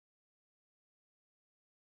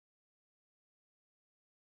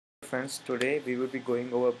friends, today we will be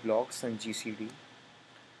going over blocks and GCD.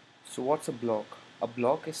 So what's a block? A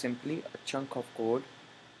block is simply a chunk of code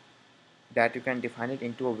that you can define it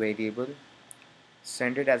into a variable,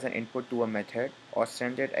 send it as an input to a method, or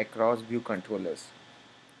send it across view controllers.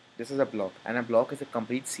 This is a block, and a block is a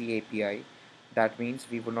complete C API. That means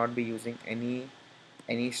we will not be using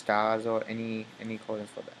any stars or any columns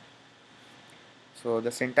for that. So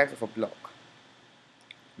the syntax of a block.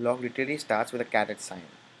 Block literally starts with a caret sign.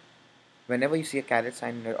 Whenever you see a caret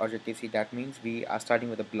sign in your OJTC, that means we are starting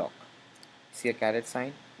with a block. See a caret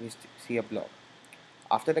sign, we see a block.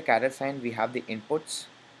 After the caret sign, we have the inputs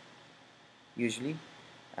usually,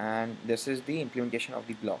 and this is the implementation of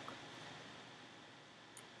the block.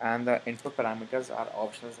 And the input parameters are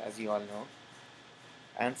options, as you all know.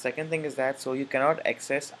 And second thing is that so you cannot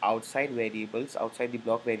access outside variables, outside the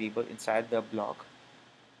block variable inside the block.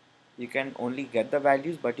 You can only get the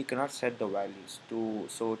values, but you cannot set the values. To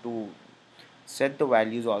set the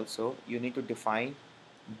values also, you need to define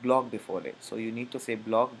block before it. So you need to say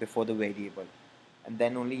block before the variable, and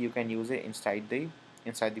then only you can use it inside the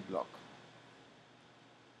block.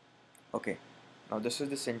 Okay, now this is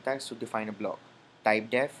the syntax to define a block. Type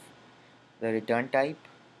def, the return type,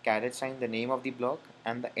 caret sign, the name of the block,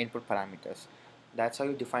 and the input parameters. That's how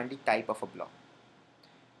you define the type of a block.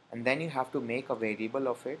 And then you have to make a variable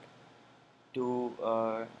of it.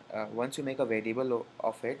 Once you make a variable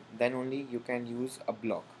of it, then only you can use a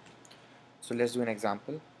block. So let's do an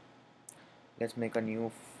example. Let's make a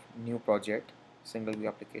new project, single view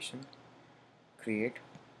application, create.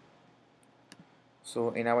 So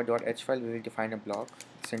in our .h file, we will define a block.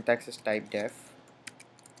 Syntax is type def.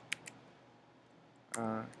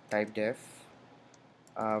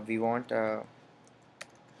 We want a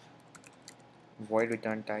void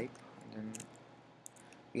return type. And then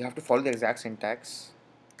we have to follow the exact syntax.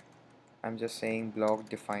 I'm just saying block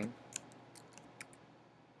define,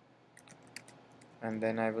 and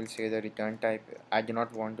then I will say the return type. I do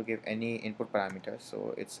not want to give any input parameters,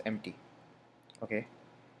 so it's empty. Okay.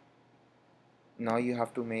 Now you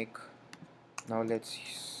have to make. Now let's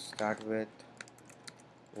start with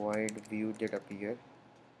void view did appear.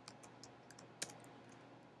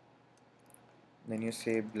 Then you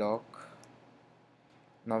say block.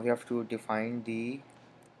 Now we have to define the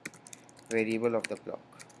variable of the block.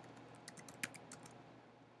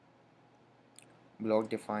 Block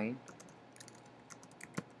define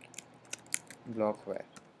block where.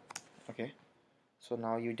 Okay, so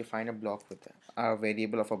now you define a block with a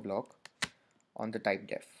variable of a block on the type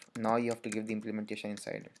def. Now you have to give the implementation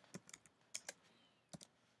inside it.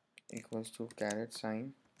 Equals to caret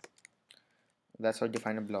sign. That's how you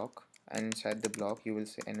define a block, and inside the block you will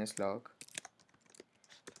say nslog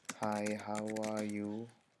hi, how are you.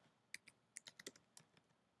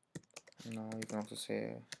 Now you can also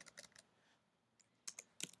say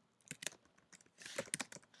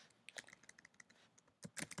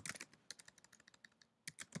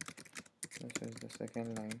this is the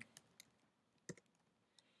second line.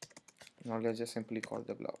 Now let's just simply call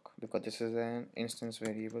the block because this is an instance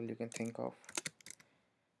variable you can think of.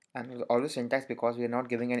 And always syntax, because we are not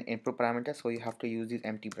giving an input parameter, so you have to use these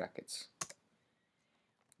empty brackets.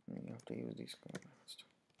 You have to use these.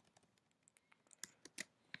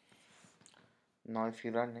 Now if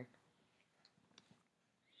you run it,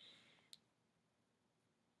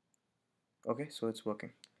 okay, so it's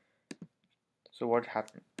working. So what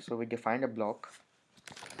happened? So we defined a block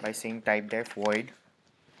by saying type def void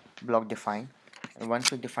block define, and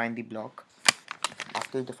once we define the block,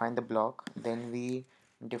 after we define the block, then we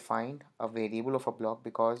defined a variable of a block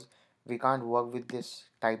because we can't work with this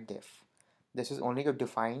type def. This is only to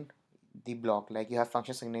define the block. Like you have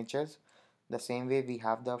function signatures, the same way we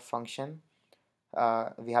have the function,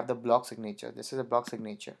 we have the block signature. This is a block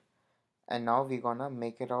signature, and now we're gonna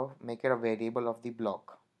make it a variable of the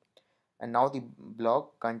block. And now the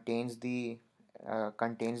block contains the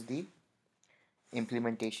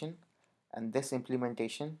implementation, and this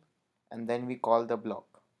implementation, and then we call the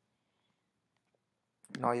block.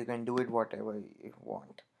 Now you can do it whatever you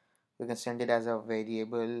want. You can send it as a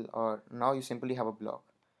variable, or now you simply have a block.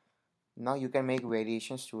 Now you can make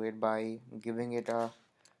variations to it by giving it a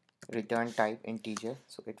return type integer,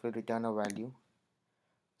 so it will return a value.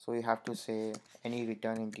 So you have to say any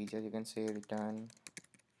return integer. You can say return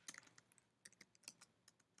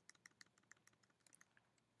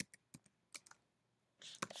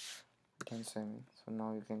 7. So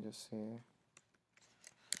now you can just say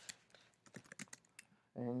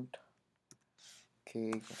int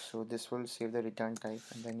k. So this will save the return type,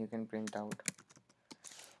 and then you can print out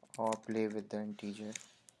or play with the integer.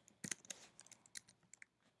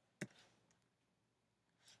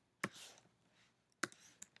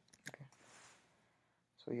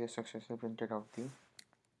 So you successfully printed out the.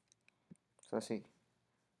 So see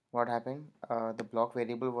what happened. The block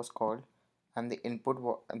variable was called, and the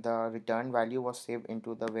the return value was saved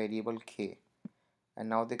into the variable k, and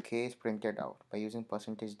now the k is printed out by using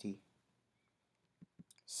percentage %d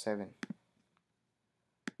 7.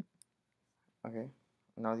 Okay,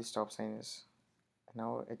 now the stop sign is,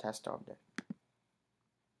 now it has stopped it.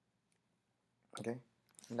 Okay,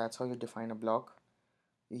 and that's how you define a block.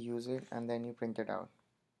 You use it and then you print it out.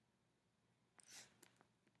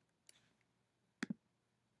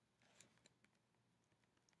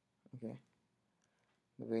 Okay,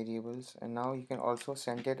 the variables, and now you can also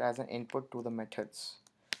send it as an input to the methods.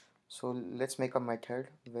 So let's make a method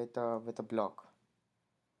with a block.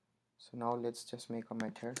 So now let's just make a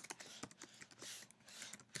method.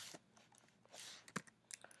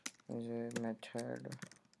 Is a method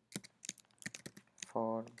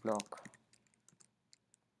for block.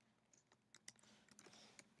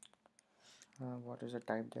 What is the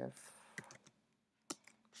type def?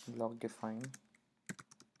 Block define.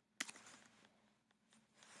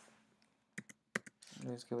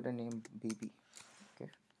 Let's give it a name bb. Okay,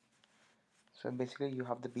 so basically you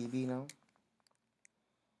have the bb now.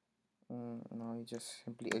 Now you just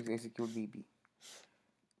simply execute bb.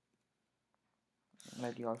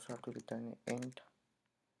 But you also have to return int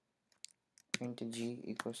g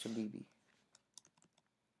equals to bb.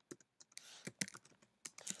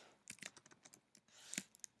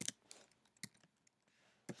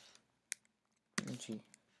 G.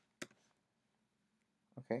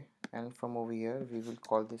 Okay, and from over here we will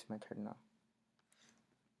call this method now.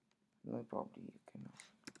 No, probably you can now.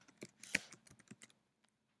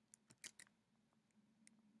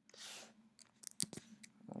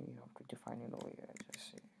 Now you have to define it over here.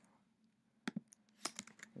 Just say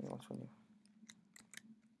you also need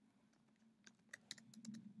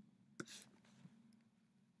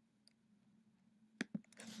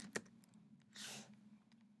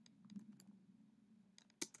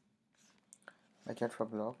method for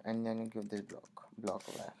block, and then you give this block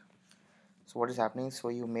var. So what is happening? So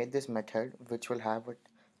you made this method which will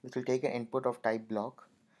take an input of type block,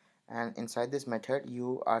 and inside this method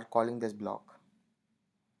you are calling this block.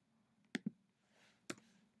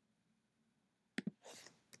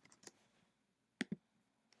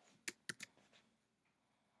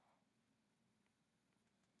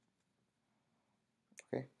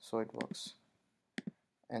 Okay, so it works.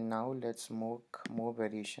 And now let's make more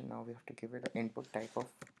variation. Now we have to give it an input type of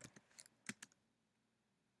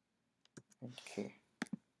k.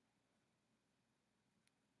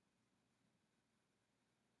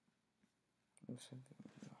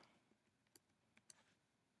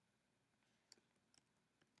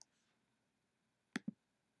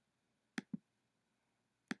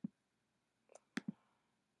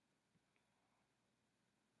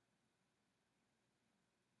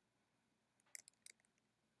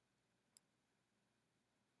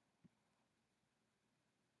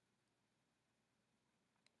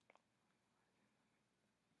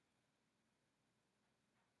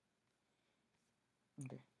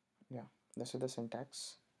 Okay, yeah, this is the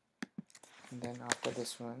syntax. And then after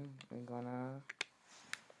this one we're gonna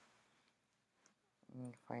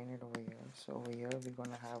find it over here. So over here we're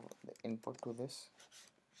gonna have the input to this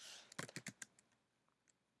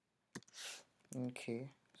in k.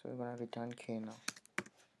 So we're gonna return k now.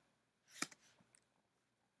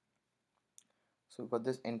 So we got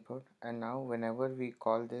this input, and now whenever we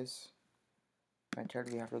call this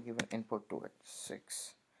method we have to give an input to it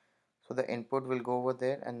 6. So the input will go over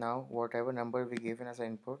there, and now whatever number we given as an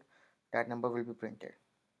input, that number will be printed.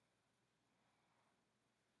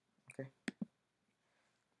 Okay,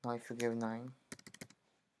 now if you give 9,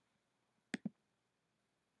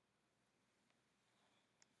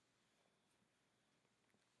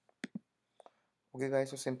 okay guys,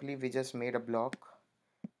 so simply we just made a block.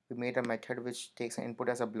 We made a method which takes an input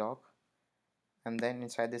as a block, and then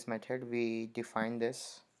inside this method we define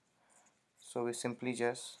this. So we simply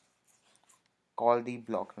just call the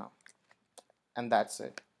block now, and that's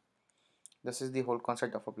it. This is the whole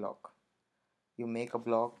concept of a block. You make a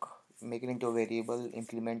block, make it into a variable,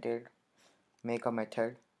 implement it, make a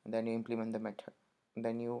method, and then you implement the method, and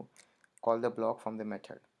then you call the block from the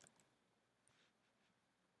method.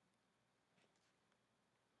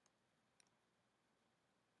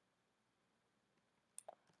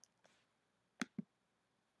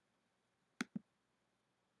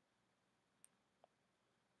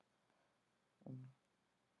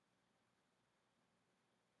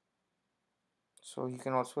 So you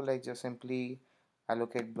can also like just simply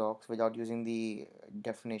allocate blocks without using the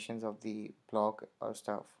definitions of the block or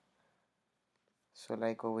stuff. So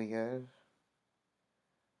like over here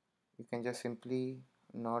You can just simply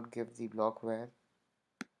not give the block var,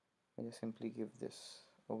 and just simply give this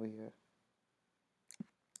over here.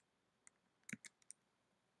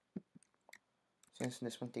 Since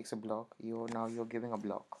this one takes a block, you're giving a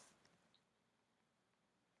block.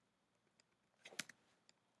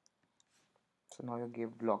 So now you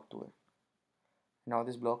give block to it. Now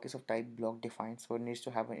this block is of type block defined, so it needs to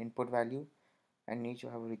have an input value and needs to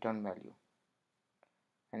have a return value,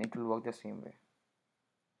 and it will work the same way.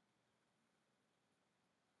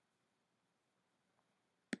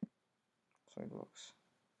 So it works.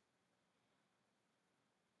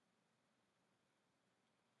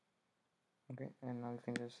 Okay, and now you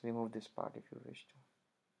can just remove this part if you wish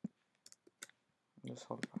to. This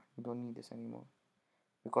whole part, you don't need this anymore,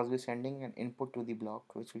 because we're sending an input to the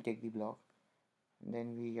block which will take the block, and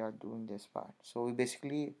then we are doing this part. So we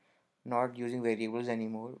basically not using variables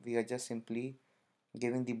anymore, we are just simply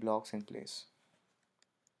giving the blocks in place.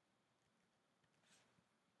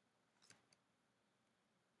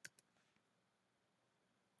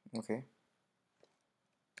 Okay,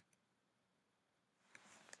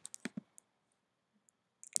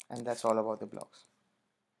 and that's all about the blocks.